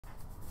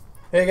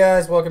Hey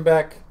guys, welcome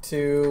back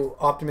to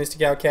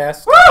Optimistic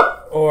Outcast. Woo!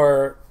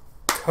 Or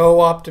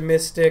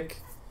Co-Optimistic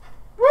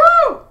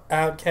Woo!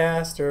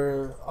 Outcast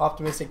or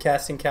Optimistic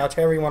Casting Couch,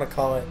 however you want to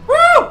call it.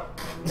 Woo!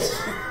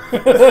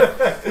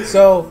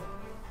 So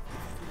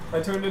I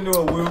turned into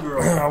a woo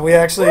girl.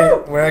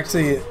 we're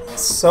actually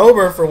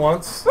sober for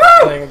once, Woo!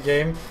 playing a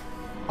game.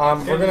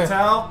 Can We're you gonna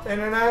tell,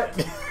 internet?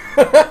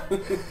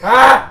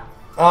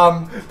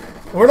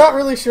 we're not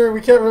really sure. We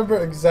can't remember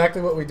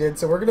exactly what we did,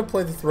 so we're gonna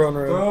play the throne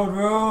room. Throne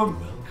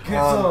room. Get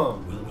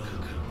some.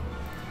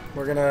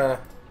 We're gonna.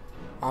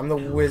 I'm the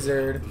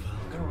wizard.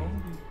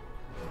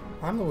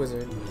 I'm the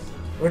wizard.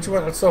 Which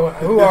one? So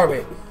who are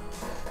we?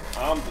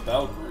 I'm the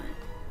Valkyrie.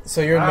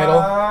 So you're in middle.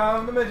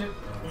 I'm the midget.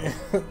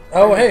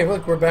 Oh hey,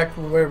 look, we're back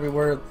where we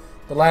were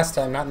the last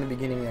time, not in the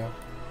beginning now.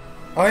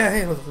 Oh yeah,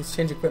 hey, let's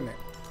change equipment.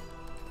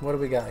 What do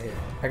we got here?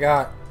 I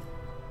got.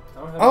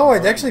 Oh, I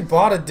actually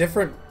bought a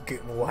different.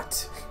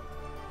 What?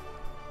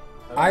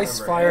 Ice,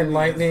 fire, and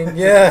lightning.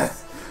 Yeah.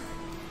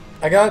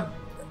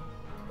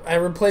 I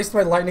replaced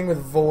my lightning with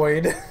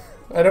void.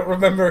 I don't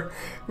remember.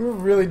 We were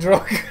really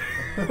drunk.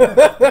 Look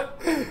at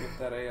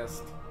that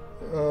ass.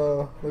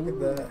 Oh, look at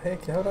that. Hey,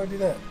 how do I do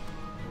that?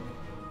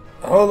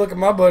 Oh, look at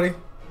my buddy.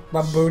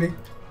 My booty.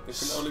 There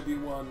can only be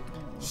one.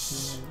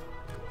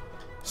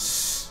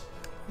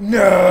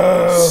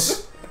 No!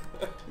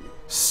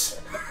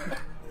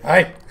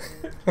 Hi.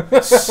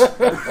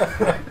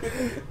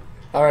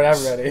 Alright,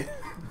 I'm ready.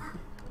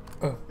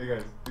 Hey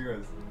guys.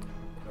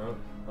 Oh,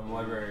 I'm a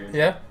librarian.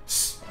 Yeah?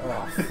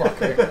 Oh,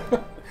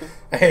 fucker.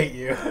 I hate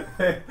you.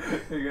 Hey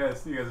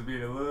guys, you guys are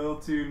being a little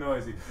too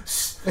noisy.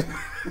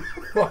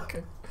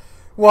 Fucker.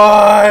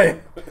 Why?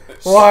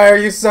 Why are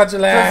you such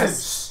an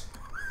ass?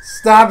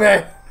 Stop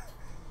it!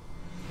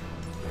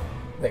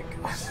 Thank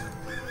God.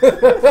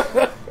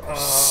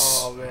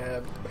 Oh,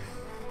 man.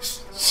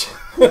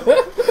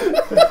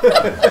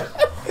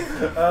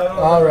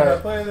 All right.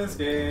 Play this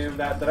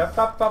game. I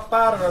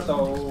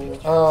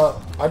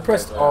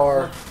pressed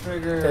R.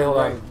 Trigger, Okay, hold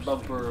on. right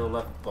bumper,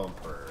 left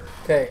bumper.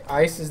 Okay,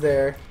 ice is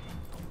there.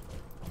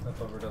 Left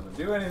bumper doesn't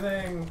do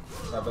anything.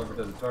 Right bumper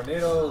does a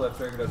tornado. Left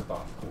trigger does a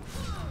bomb. Cool.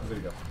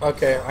 Good to go.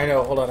 Okay, I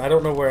know. Hold on. I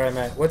don't know where I'm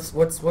at. What's?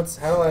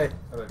 How do I?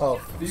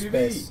 Oh, B.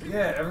 space.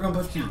 Yeah, everyone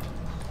push B. You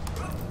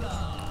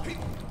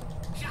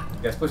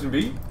guys pushing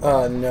B?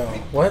 No.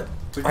 What?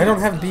 Push I B. don't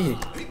have B.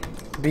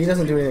 B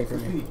doesn't do anything for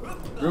Push me. B.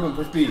 Ruben,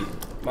 push B.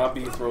 My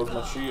B throws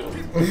my shield.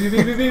 B.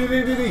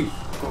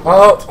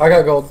 Oh, I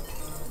got gold.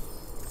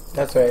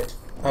 That's right.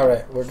 All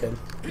right, we're good.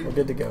 We're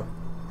good to go.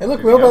 Hey,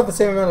 look, we all got the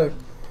same amount of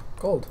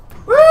gold.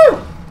 Woo!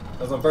 That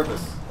was on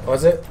purpose.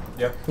 Was it?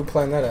 Yep. Who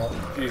planned that out?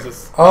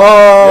 Jesus.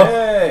 Oh!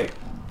 Yay!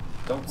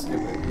 Don't skip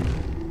it.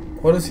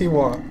 What does he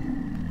want?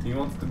 He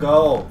wants to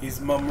go. He's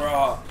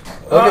Mumra.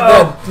 Look at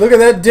that! Look at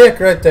that dick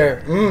right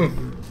there.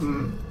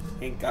 Mmm.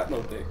 Ain't got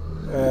no dick.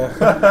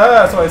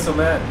 That's why he's so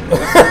mad.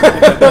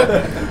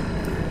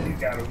 He's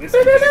got a whiskey.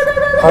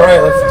 All right,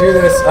 let's do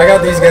this. I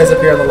got these guys up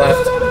here on the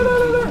left.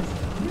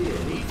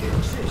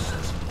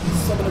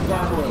 Some of the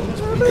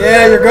gargoyles.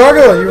 Yeah, your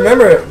gargoyle. You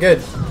remember it.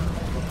 Good.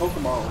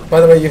 Pokemon. By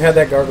the way, you had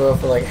that gargoyle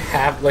for like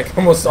half, like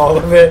almost all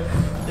of it.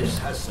 This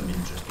has some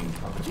interesting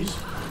properties.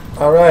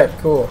 All right,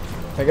 cool.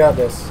 I got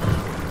this. I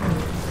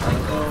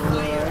don't know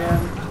where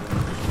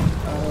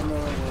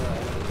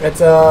I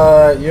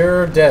am.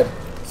 You're dead,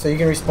 so you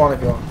can respawn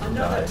if you want.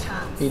 Another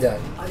chance. He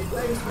died. I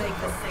won't make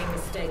the same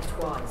mistake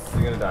twice.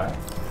 You're gonna die.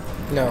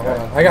 No, hold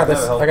on. I got this.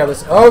 I got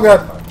this. Oh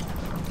god.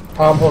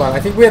 Hold on. I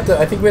think we have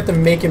to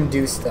make him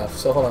do stuff.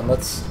 So hold on.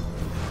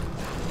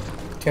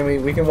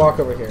 We can walk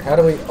over here. How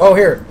do we? Oh,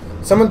 here.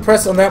 Someone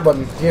press on that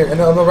button. Here, and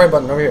on the right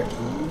button over here.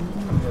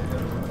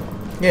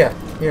 Yeah.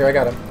 Here, I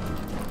got him.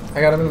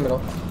 I got him in the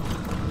middle.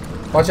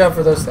 Watch out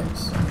for those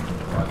things.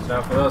 Watch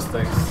out for those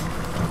things.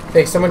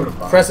 Hey, someone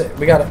press it.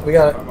 We got it. We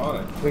got I'm it. on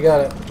it. We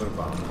got it. Put a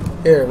bomb.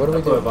 Here, what do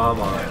we Put a do? bomb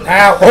on it.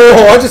 Ow!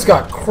 Oh, I just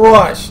got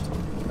crushed.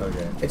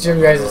 Okay. It's your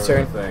guys'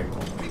 turn. Thing.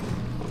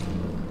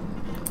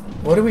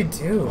 What do we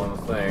do? One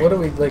thing. What do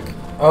we like?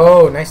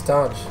 Oh, nice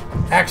dodge.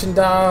 Action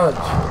dodge.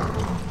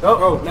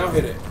 Oh, now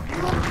hit it.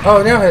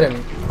 Oh, now hit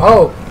him.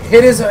 Oh,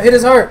 hit his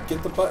heart.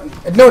 Get the button.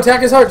 No,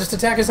 attack his heart. Just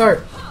attack his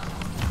heart.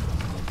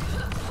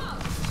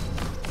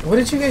 What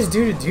did you guys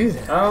do to do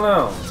that? I don't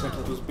know.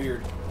 Tickle his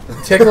beard.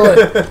 Tickle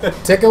it.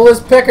 Tickle his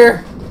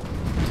picker.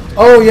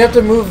 Oh, you have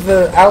to move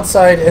the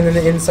outside and then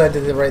the inside to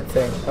the right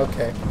thing.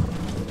 Okay.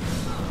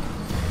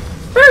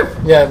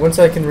 Yeah, once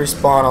I can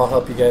respawn, I'll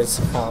help you guys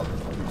out.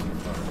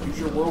 Use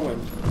your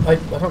whirlwind. I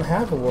don't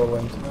have a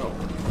whirlwind. No.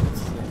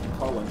 It's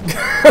Colin.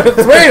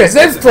 Wait, it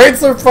says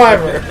Brainsler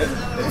Fiber.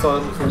 It's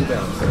on the turn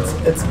down.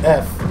 So. It's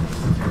F.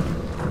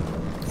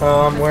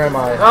 Where am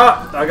I?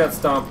 Ah! I got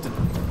stomped.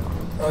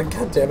 Oh,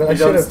 God damn it! I He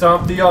should done have.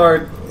 stomped the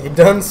yard. He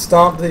done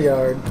stomped the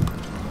yard.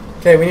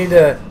 Okay, we need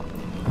to.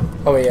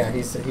 Oh wait, yeah,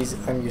 he's.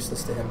 I'm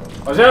useless to him.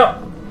 Watch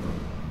out!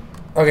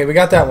 Okay, we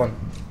got that one.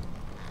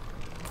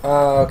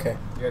 Okay.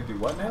 You gotta do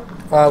what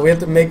now? We have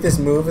to make this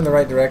move in the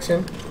right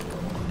direction.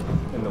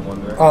 In the one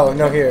direction. Oh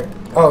no, here.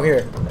 Oh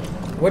here.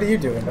 What are you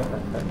doing? I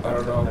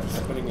don't know. I'm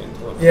spinning it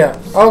until it Yeah.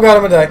 Oh god,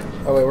 I'm gonna die.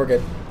 Oh wait, we're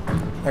good.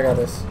 I got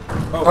this.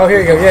 Oh, here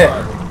you go.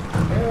 Yeah.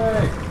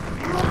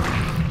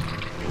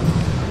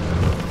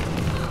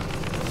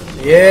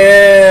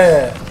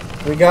 Yeah.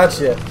 We got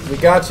you. We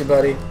got you,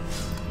 buddy.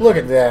 Look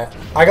at that.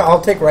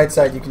 I'll take right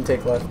side. You can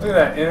take left. Look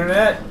at that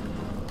internet.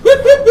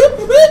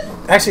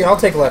 Actually, I'll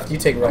take left. You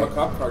take right. I'm a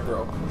cop car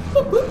girl.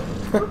 Welcome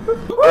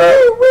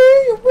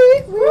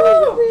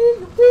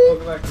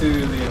back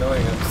to the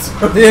annoying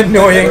episode. The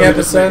annoying Where we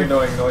just make episode.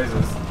 annoying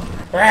noises.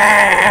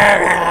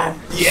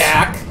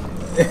 Yak!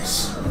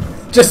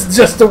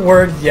 just the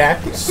word yak.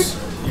 You can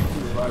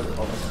revive it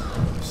all the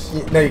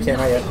time. No, you can't.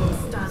 Not yet.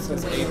 It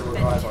says A to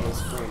revive on the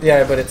screen.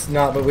 Yeah, but it's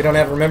not. But we don't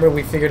have. Remember,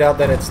 we figured out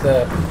that it's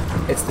the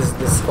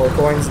skull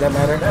coins that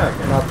matter, Yeah,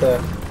 okay.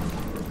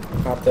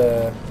 not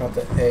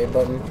the A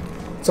button.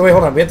 So wait,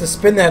 hold on. We have to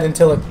spin that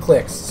until it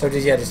clicks. So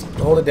just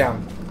hold it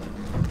down.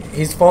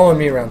 He's following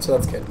me around, so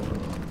that's good.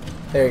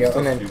 There you go.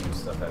 And then,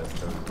 Stuff as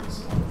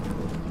tokens.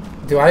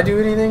 do I do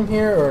anything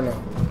here or no?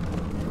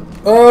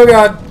 Oh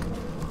god!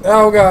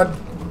 Oh god!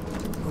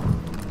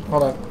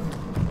 Hold on.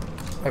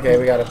 Okay,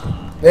 we got it.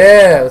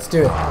 Yeah, let's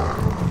do it.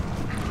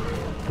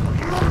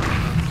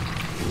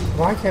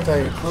 Why can't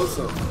I? Close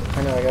up.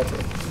 I know I got to.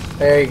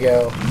 There you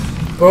go.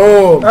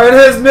 Boom. And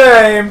his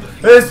name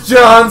is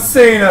John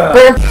Cena.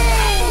 Boom.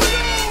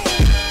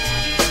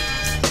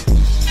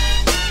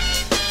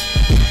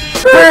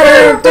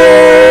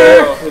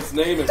 Oh, his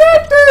name is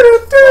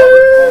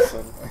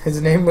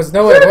His name was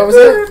no wait. What was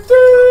it?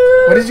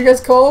 What did you guys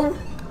call him?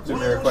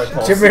 Jamiroquai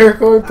Paulson.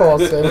 Jamiroquai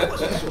Paulson.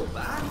 Wasn't so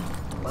bad,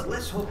 but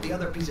let's hope the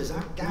other pieces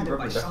aren't guided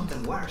by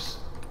something worse.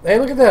 Hey,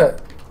 look at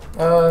that.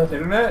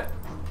 Internet?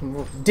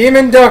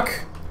 Demon Duck.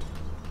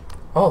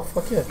 Oh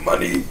fuck yeah.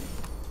 Money!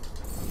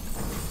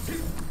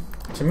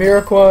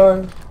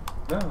 Jamiroquai.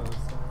 No,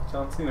 it's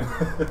John Cena.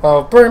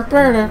 Oh,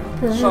 burner.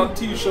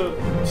 Shantisha.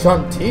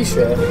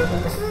 Shantisha.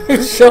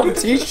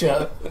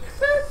 Shantisha.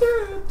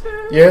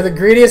 You're the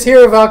greediest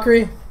hero,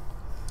 Valkyrie.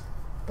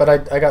 But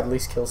I got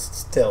least kills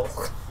still.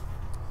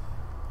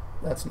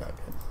 That's not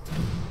good.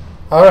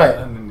 Alright.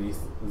 Underneath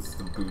is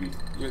the booty.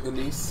 You're the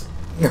niece.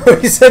 No,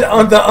 he said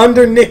on the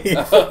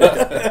underneath.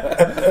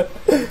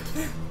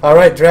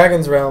 Alright,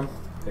 Dragon's Realm.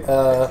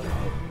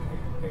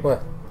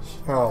 What?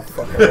 Oh,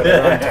 fuck. I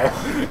got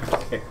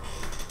it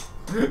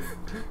wrong.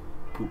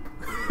 Poop.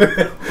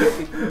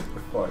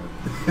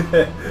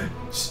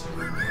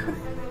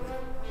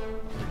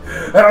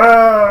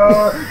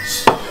 Oh.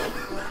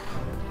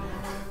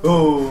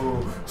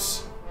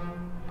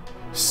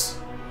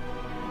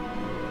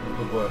 Look at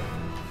my butt.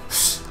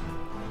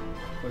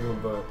 Look at my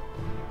butt.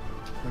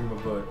 Look at my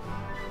butt.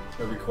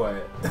 Gotta be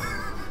quiet.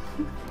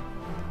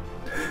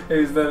 Hey,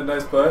 is that a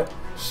nice butt?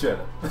 Shut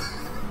up.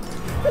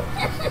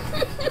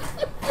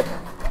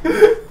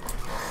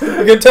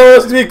 You can tell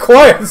us to be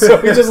quiet, so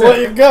we just let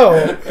you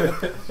go.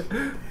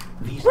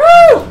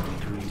 Woo!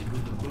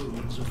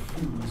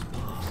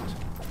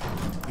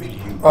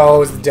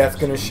 Oh, is the death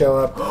gonna show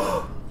up?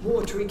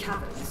 Watery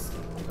caverns.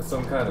 That's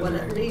some kind of Well,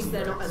 at least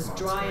they're not as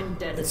dry and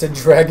dead It's as a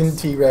dragon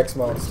T-Rex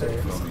monster.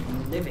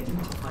 living to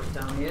fight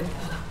down here.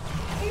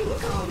 Hey,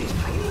 look at all these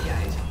tiny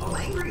guys, all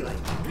angry like.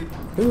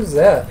 Who's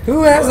that?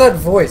 Who has that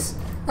voice?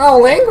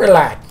 Oh, angry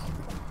like.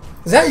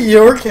 Is that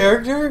your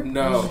character?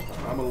 No,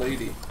 I'm a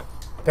lady.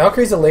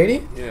 Valkyrie's a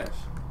lady? Yes.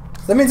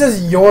 That means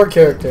that's your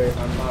character.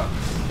 I'm not.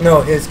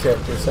 No, his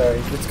character. Sorry,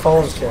 it's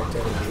Colin's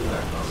character.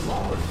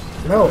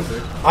 No,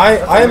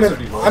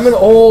 I'm an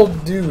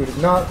old dude,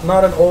 not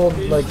an old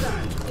like.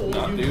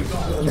 Not dude.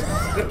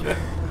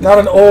 Not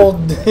an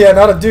old, yeah,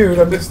 not a dude.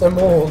 I'm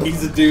old.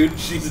 He's a dude,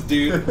 she's a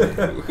dude.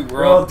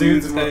 We're all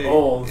dudes and we're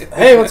old.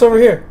 Hey, what's over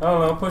here? I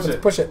don't know, push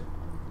it. Push it.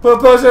 Push it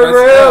Press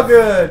real F.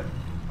 good.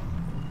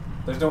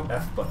 There's no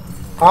F button.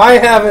 I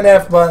have an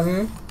F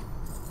button.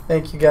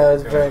 Thank you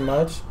guys very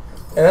much.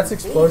 And that's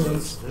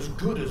explosions. As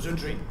good as a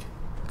drink.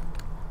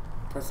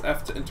 Press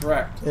F to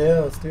interact. Yeah,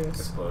 let's do this.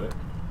 Explode it.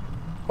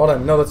 Hold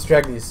on, no, let's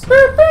drag these.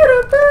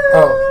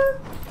 Oh.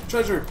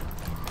 Treasure.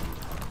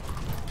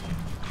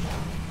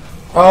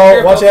 Oh,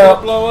 Careful, watch don't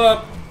out. blow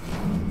up.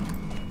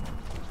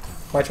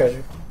 My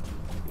treasure.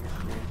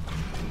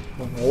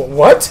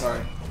 What?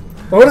 Sorry.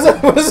 What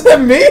does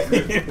that mean?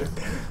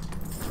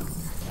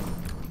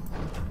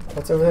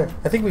 What's over there?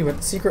 I think we went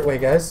the secret way,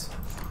 guys.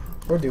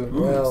 We're doing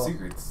Ooh, well.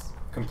 secrets.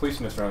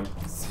 Completionist run.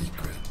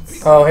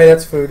 Secrets. Oh, hey,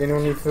 that's food.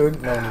 Anyone need food?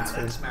 No one needs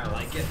food. Smell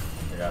like it.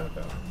 I got it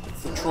though.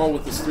 It's the troll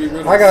with the 3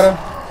 riddles. I got him.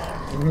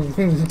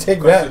 Take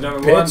Question that,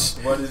 number bitch.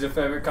 1. What is your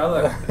favorite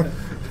color?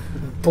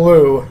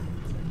 Blue.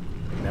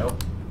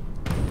 Nope.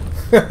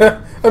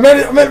 I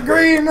meant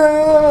green.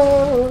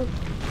 No.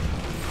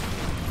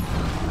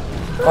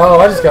 Oh,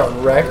 I just got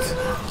wrecked.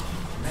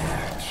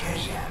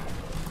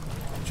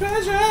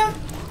 Treasure.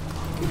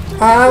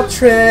 I'll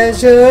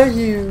treasure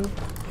you.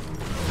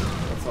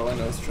 That's all I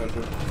know is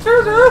treasure.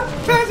 Treasure.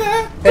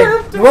 Hey,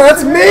 well,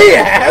 that's me,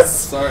 ass.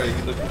 Sorry,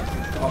 you look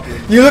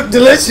goblin. You look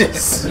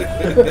delicious.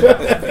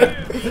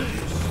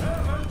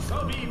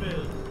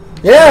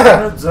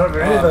 Yeah.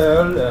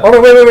 Hold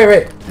on,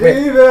 wait.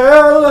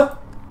 Evil.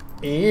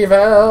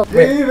 Evil.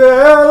 Wait, Evil!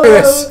 look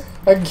at this.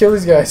 I can kill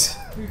these guys.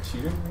 Are you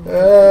cheating?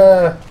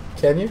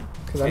 Can you?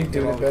 Because I'm Can't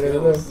doing get it better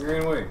than kills. them. You're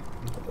in away.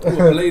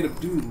 Ooh, a blade of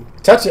doom.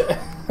 Touch it.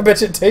 I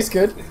bet you it tastes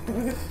good.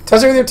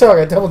 Touch it with your tongue.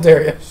 I double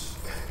dare you.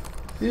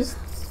 You just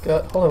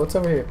got. Hold on. What's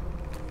over here?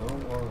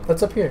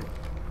 What's up here?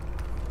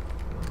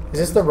 Is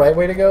this the right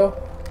way to go?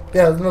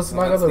 Yeah, let's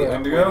not go the right.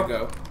 end to Way go? to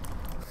go.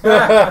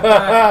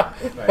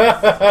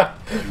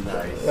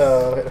 Nice.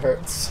 Oh, it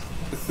hurts.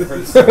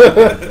 Hurts so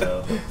bad,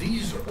 though.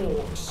 These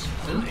orcs,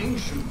 an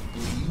ancient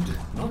breed,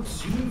 not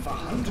seen for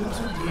hundreds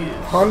of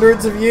years.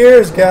 Hundreds of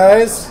years,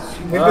 guys.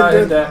 We've been I hit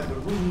doing. that. The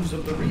rules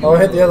of the Oh, I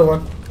hit the other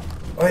one.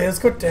 Oh yeah, let's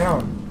go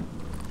down.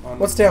 On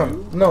What's two.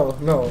 down? No,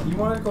 no. You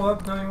want to go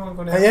up? No, you want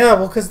to go down? Yeah,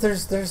 well, because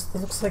there's. It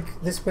looks like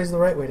this way's the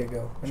right way to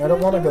go, and I don't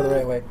want to go the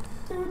right way.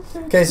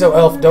 Okay, so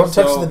Elf, don't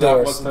touch So the that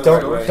doors. wasn't the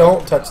right way.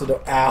 Don't touch the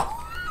door. Ow.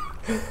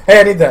 Hey,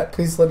 I need that.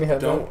 Please let me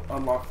have Don't that.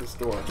 unlock this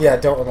door. Yeah,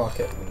 don't unlock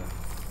it.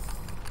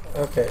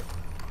 Okay.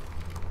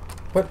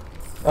 What?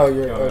 Oh,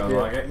 you're. You want me to Oh,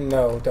 unlock you're it?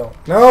 no, don't.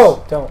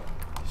 No, don't.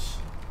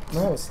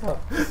 No,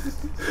 stop.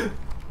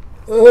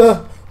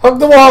 Hug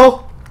the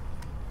wall.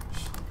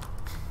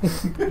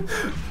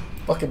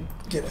 Fucking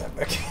get out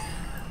back.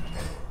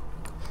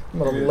 I'm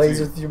gonna You're gonna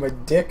laser see. through my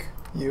dick.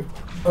 You.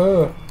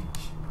 Hold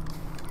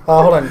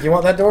on. Do you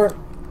want that door?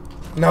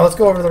 No, let's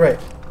go over to the right.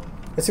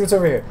 Let's see what's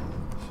over here.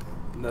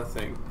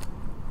 Nothing.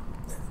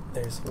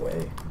 There's a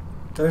way.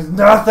 There's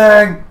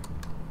nothing!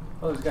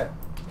 Oh, there's a guy.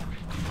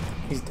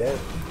 He's dead.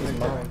 He's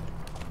mine.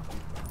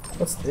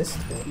 What's this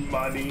do?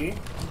 Money.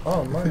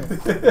 Oh, mine.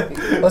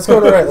 Let's go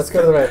to the right. Let's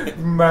go to the right.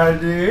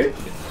 Money?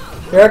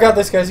 Here, I got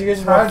this, guys. You guys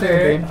just walk through the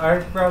Money? green. I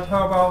forgot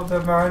about the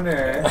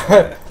money.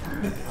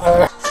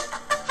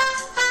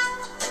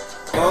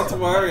 Don't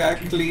worry, I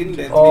cleaned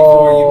it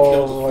before you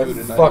killed the Oh, food,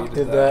 and I I fuck needed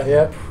did that. that.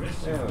 Yep.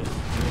 Yeah.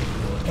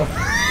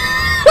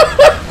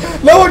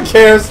 No one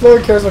cares. No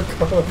one cares about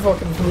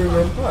fucking food,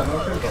 man.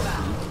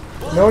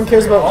 No one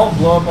cares about. I'll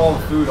blow up all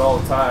the food all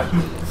the time.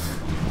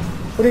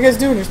 What are you guys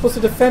doing? You're supposed to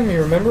defend me.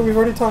 Remember, we've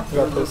already talked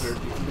about this.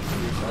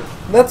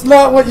 That's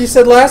not what you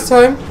said last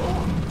time.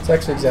 It's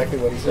actually exactly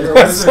what he said You're a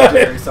last wizard,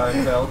 Jerry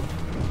time. Seinfeld.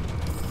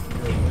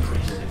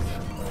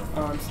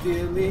 I'm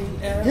stealing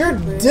You're a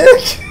everything.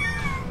 dick.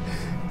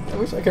 I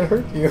wish I could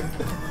hurt you.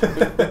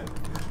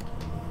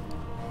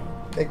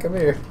 Hey, come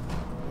here.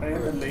 I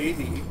am a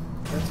lady.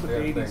 That's what Yeah,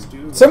 ladies thanks.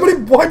 do. Somebody,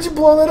 why'd you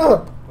blow that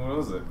up? What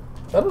was it?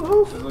 I don't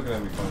know. She's looking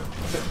at me funny.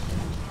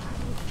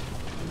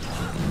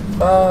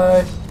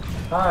 Bye.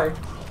 Hi.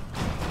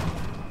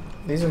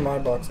 These are my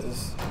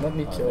boxes. Let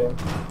me kill him.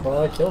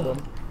 Well, I killed him.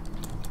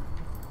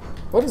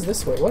 What is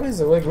this way? What is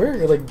it? Like,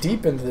 we're like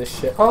deep into this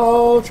shit.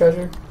 Oh,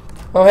 treasure.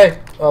 Oh, hey.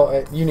 Oh,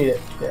 you need it.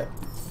 Yeah.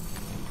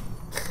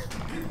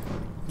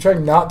 I'm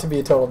trying not to be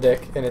a total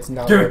dick, and it's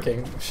not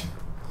working. What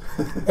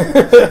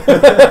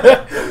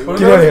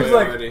Get if out I here. was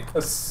like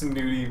a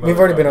snooty We've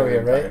already been over motherfucker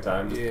here, the right?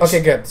 entire time? Yeah.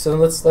 Okay, good. So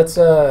let's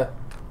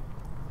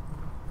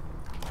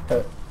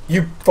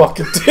you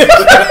fucking dick.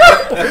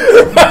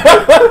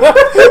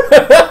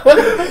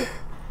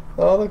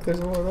 Oh, look, there's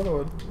another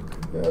one.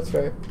 Yeah, that's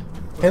right.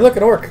 Hey, look,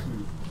 an orc.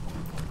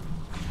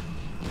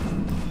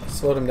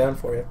 Slowed him down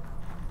for you.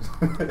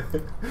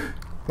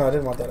 No, I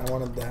didn't want that. I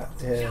wanted that.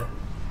 Yeah.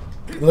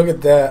 Look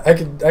at that. I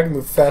can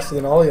move faster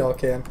than all y'all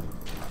can.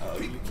 Oh,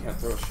 you can't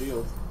throw a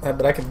shield.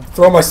 But I can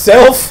throw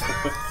myself.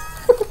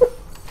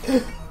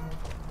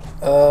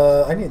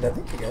 I need that.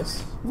 Thank you,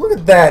 guys. Look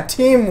at that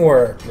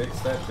teamwork. Makes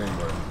that thing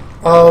work.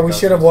 Oh, we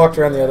should have walked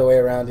around the other way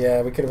around.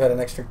 Yeah, we could have had an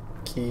extra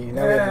key.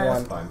 Now we have that's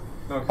one. fine.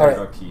 No All care right.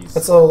 about keys.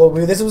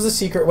 This was a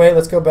secret way.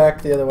 Let's go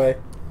back the other way.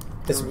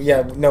 This,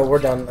 yeah, no, we're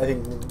done. I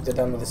think they're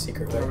done with the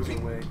secret There was way. a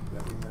way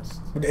that we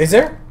missed. Is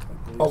there?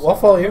 I believe Oh, I'll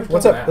follow you. There's no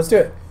What's up? map. Let's do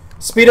it.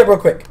 Speed up real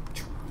quick.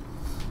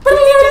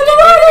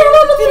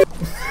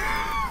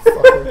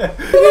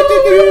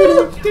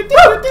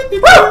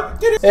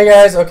 Hey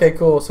guys. Okay,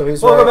 cool. So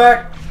he's Welcome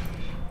right. back.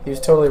 He was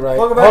totally right.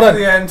 Welcome Hold back on. to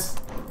the end.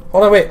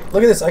 Hold on. Wait.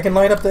 Look at this. I can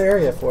light up the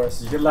area for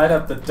us. You can light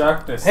up the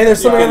darkness. Hey, there's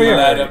You somebody over can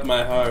here. light up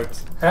my heart.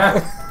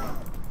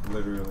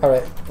 Literally. All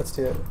right. Let's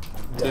do it.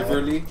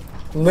 Liverly.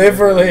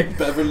 Literally.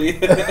 Beverly.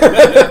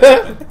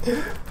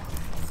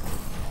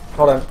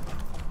 Hold on.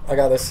 I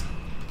got this.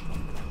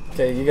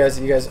 Okay, you guys.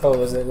 Oh,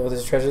 was there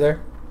treasure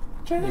there?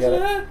 You got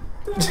it.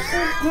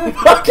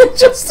 Fucking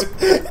just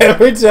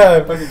every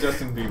time. Fucking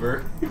Justin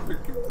Bieber.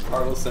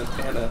 Carlos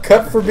Santana.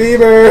 Cut for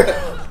Bieber.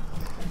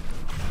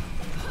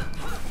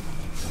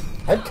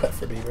 I'd cut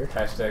for Bieber.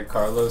 Hashtag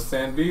Carlos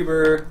San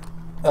Bieber.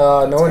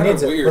 No one kinda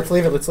needs it. weird. Let's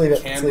leave it. Let's leave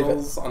it. Let's leave it.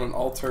 Candles on an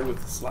altar with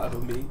a slab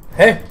of meat.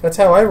 Hey, that's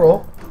how I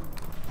roll.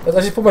 I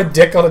just put my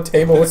dick on a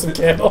table with some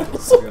candles. I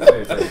was gonna say,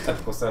 it's like a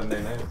typical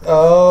Saturday night.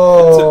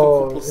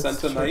 Oh. Typical it's Santa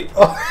true. night.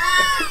 Oh.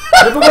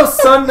 Typical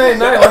Sunday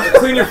night. Why don't you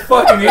clean your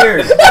fucking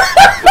ears?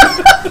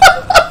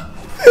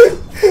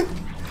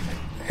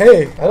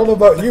 Hey, I don't know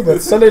about you,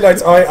 but Sunday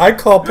nights I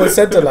call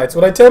placenta nights.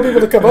 When I tell people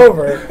to come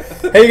over,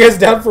 hey, you guys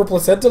down for a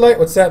placenta night?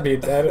 What's that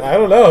mean? I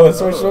don't know.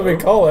 That's what we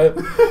call it.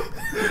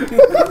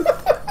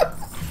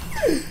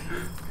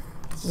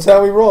 This is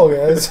how we roll,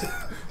 guys.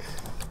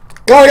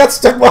 God, I got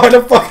stuck behind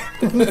a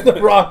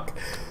fucking rock.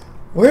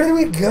 Where did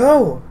we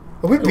go?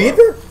 Did we beat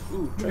the?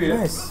 Ooh,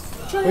 Nice.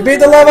 We beat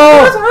the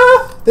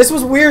level. This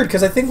was weird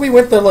because I think we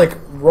went the like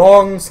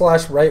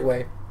wrong/right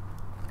way.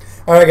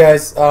 All right,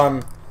 guys.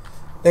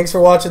 Thanks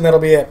for watching. That'll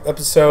be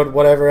episode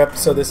whatever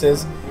episode this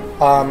is.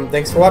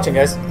 Thanks for watching,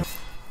 guys.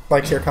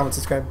 Like, share, comment,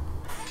 subscribe.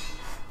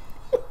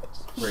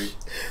 Rape.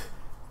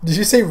 Did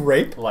you say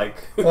rape?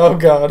 Like. Oh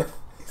God.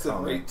 It's a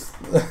rape.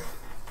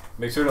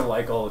 Make sure to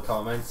like all the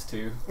comments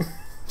too.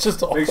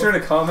 Just all. Make sure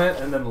to comment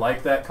and then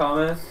like that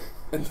comment.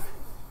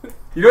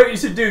 You know what you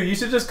should do? You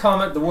should just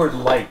comment the word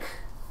like.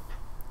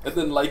 And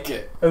then like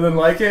it. And then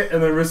like it,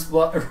 and then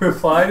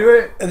reply to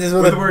it And this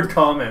with the word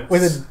comments.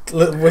 With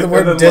the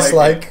word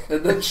dislike.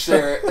 And then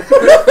share it.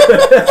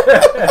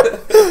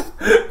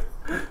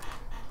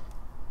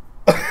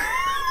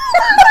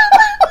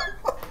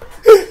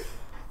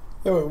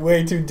 That went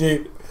way too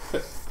deep.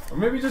 Or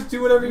maybe just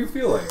do whatever you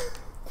feel like.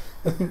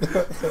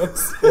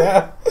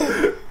 Yeah.